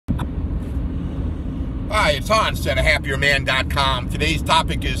Hi, it's Hans at happierman.com. Today's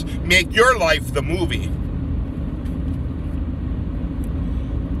topic is make your life the movie.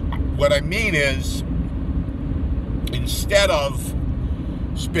 What I mean is, instead of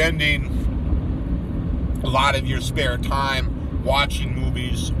spending a lot of your spare time watching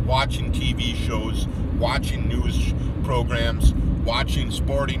movies, watching TV shows, watching news programs, watching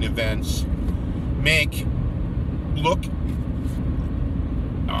sporting events,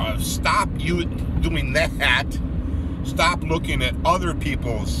 stop you doing that. Stop looking at other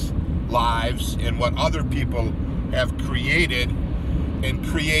people's lives and what other people have created and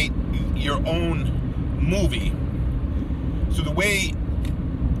create your own movie. So the way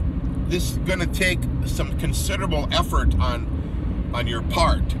this is going to take some considerable effort on your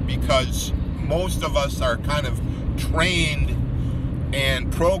part, because most of us are kind of trained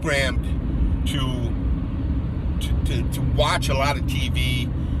and programmed to watch a lot of TV,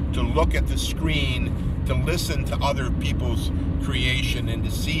 to look at the screen, to listen to other people's creation and to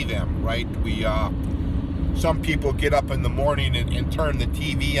see them, right? Some people get up in the morning and turn the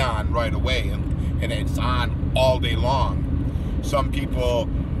TV on right away, and it's on all day long. Some people,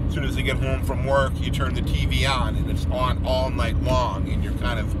 as soon as they get home from work, you turn the TV on and it's on all night long, and you're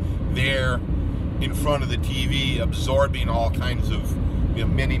kind of there in front of the TV absorbing all kinds of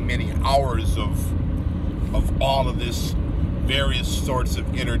many hours of all of this various sorts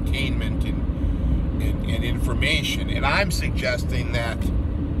of entertainment and information. And I'm suggesting that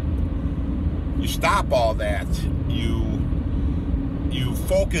you stop all that. You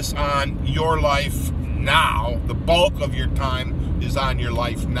focus on your life now. The bulk of your time is on your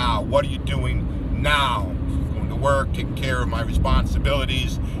life now. What are you doing now? Going to work, taking care of my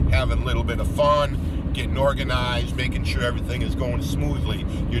responsibilities, having a little bit of fun, getting organized, making sure everything is going smoothly.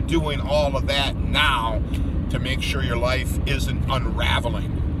 You're doing all of that now to make sure your life isn't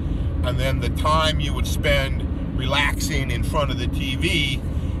unraveling. And then the time you would spend relaxing in front of the TV,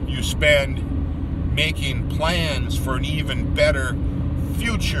 you spend making plans for an even better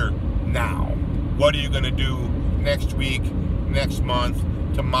future now. What are you going to do next week, next month,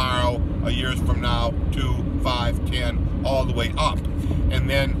 tomorrow, a year from now, 2, 5, 10, all the way up? And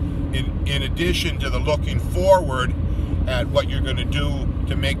then in addition to the looking forward at what you're going to do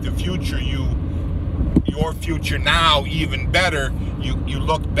to make the future your future now even better, you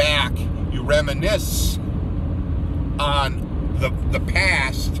look back, you reminisce on the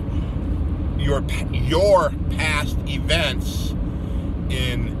past, your past events,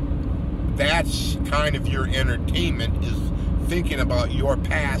 and that's kind of your entertainment, is thinking about your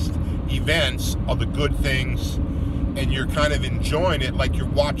past events, all the good things, and you're kind of enjoying it like you're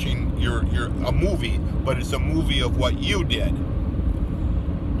watching a movie, but it's a movie of what you did.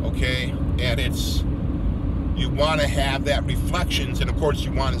 Okay? And you want to have that reflections, and of course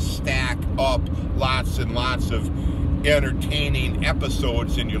you want to stack up lots and lots of entertaining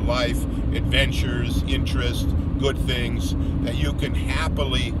episodes in your life, adventures, interests, good things that you can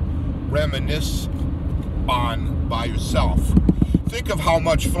happily reminisce on by yourself. Think of how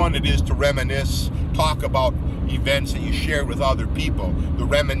much fun it is to reminisce, talk about events that you shared with other people, the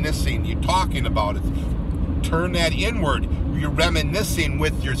reminiscing, you're talking about it. Turn that inward. You're reminiscing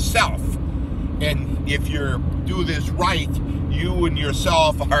with yourself. And if you do this right, you and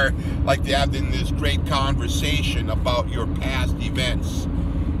yourself are like having this great conversation about your past events.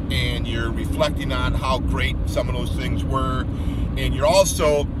 And you're reflecting on how great some of those things were. And you're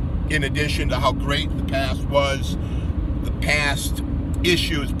also, in addition to how great the past was, the past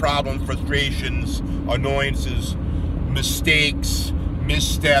issues, problems, frustrations, annoyances, mistakes,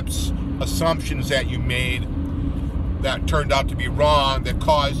 missteps, assumptions that you made that turned out to be wrong, that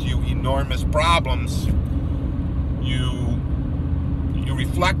caused you enormous problems. You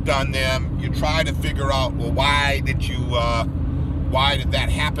reflect on them. You try to figure out, well, why did that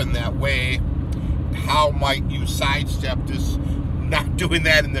happen that way? How might you sidestep this, not doing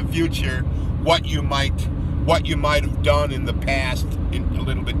that in the future? What you might have done in the past a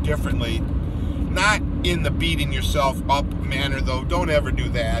little bit differently. Not in the beating yourself up manner, though. Don't ever do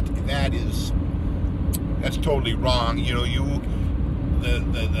that. That's totally wrong.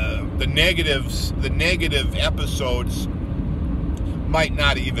 The negative episodes might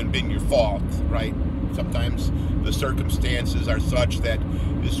not even been your fault, right? Sometimes the circumstances are such that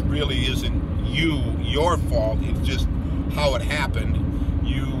this really isn't your fault. It's just how it happened.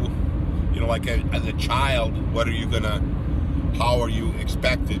 Like as a child, how are you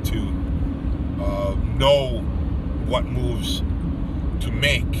expected to know what moves to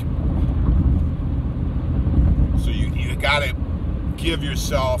make? So you gotta give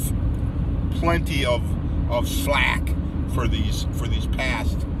yourself plenty of slack for these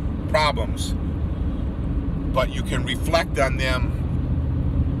past problems. but you can reflect on them,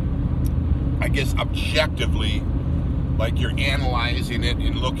 I guess, objectively, like you're analyzing it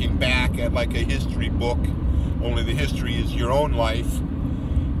and looking back at like a history book, only the history is your own life,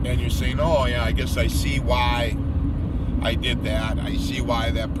 and you're saying, oh yeah, I guess I see why I did that. I see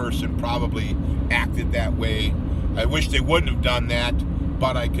why that person probably acted that way. I wish they wouldn't have done that,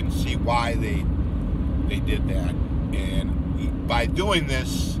 but I can see why they did that. And by doing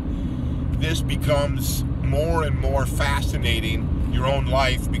this, this becomes more and more fascinating. Your own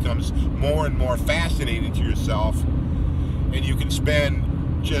life becomes more and more fascinating to yourself, and you can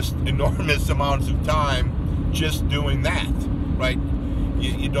spend just enormous amounts of time just doing that, right?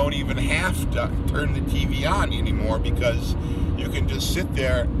 You don't even have to turn the TV on anymore, because you can just sit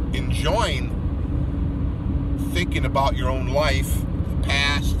there enjoying thinking about your own life, the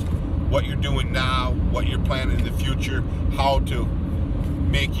past, what you're doing now, what you're planning in the future, how to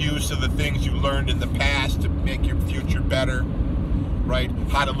make use of the things you learned in the past to make your future better, right?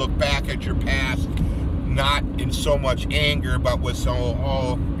 How to look back at your past, not in so much anger, but with some,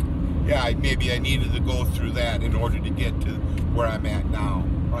 oh, yeah, maybe I needed to go through that in order to get to where I'm at now,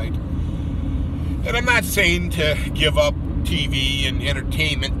 right? And I'm not saying to give up TV and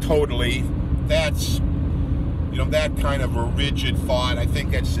entertainment totally. That's, you know, that kind of a rigid thought. I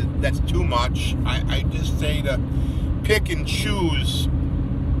think that's too much. I just say to pick and choose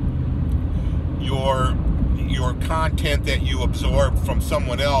your content that you absorb from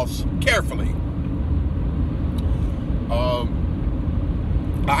someone else carefully.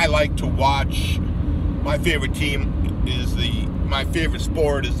 I like to watch. My favorite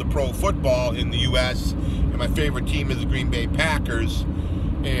sport is the pro football in the U.S., and my favorite team is the Green Bay Packers.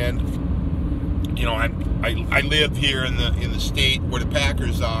 And you know, I live here in the state where the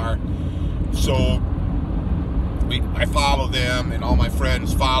Packers are, so I follow them, and all my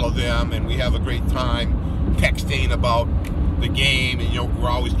friends follow them, and we have a great time texting about the game. And you know, we're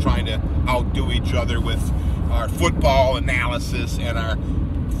always trying to outdo each other with our football analysis and our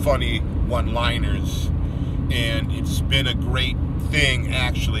funny one-liners. And it's been a great thing,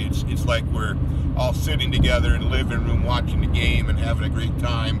 actually. It's like we're all sitting together in the living room watching the game and having a great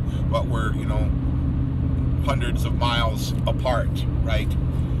time, but we're, you know, hundreds of miles apart, right?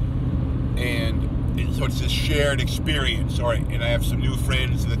 And so it's this shared experience. All right, and I have some new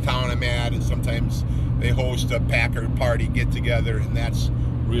friends in the town I'm at, and sometimes they host a Packer party get-together, and that's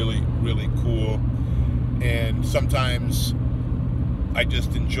really, really cool. And sometimes I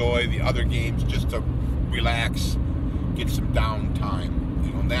just enjoy the other games just to relax, get some downtime.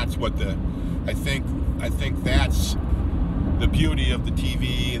 You know, and that's what I think that's the beauty of the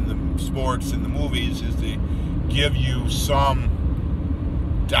TV and the sports and the movies, is to give you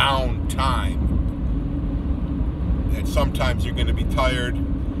some downtime. And sometimes you're going to be tired,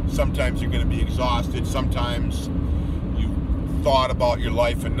 sometimes you're going to be exhausted, sometimes you thought about your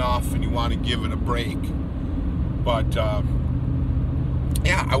life enough and you want to give it a break. But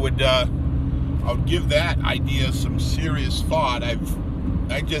yeah, I would give that idea some serious thought.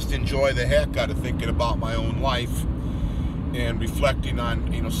 I just enjoy the heck out of thinking about my own life and reflecting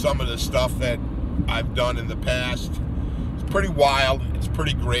on, you know, some of the stuff that I've done in the past. It's pretty wild. It's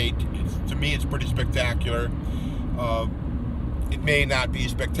pretty great. To me, it's pretty spectacular. It may not be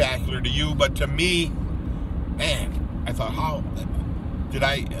spectacular to you, but to me, man, I thought, how did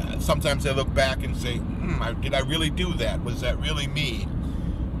I? Sometimes I look back and say, did I really do that? Was that really me?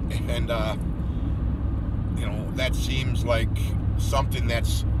 And you know, that seems like something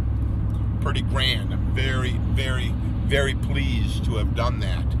that's pretty grand. I'm very, very, very pleased to have done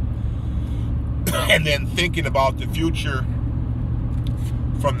that. And then thinking about the future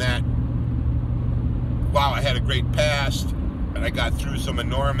from that, wow, I had a great past, and I got through some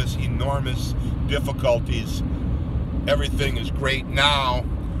enormous difficulties. Everything is great now.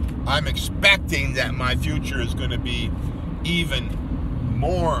 I'm expecting that my future is going to be even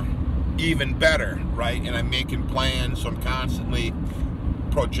better, right? And I'm making plans, so I'm constantly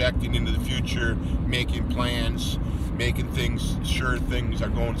projecting into the future, making plans, making sure things are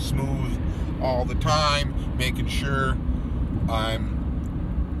going smooth all the time, making sure I'm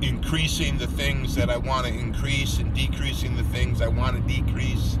increasing the things that I want to increase and decreasing the things I want to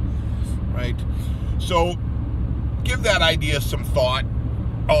decrease, right? So give that idea some thought,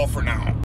 all for now.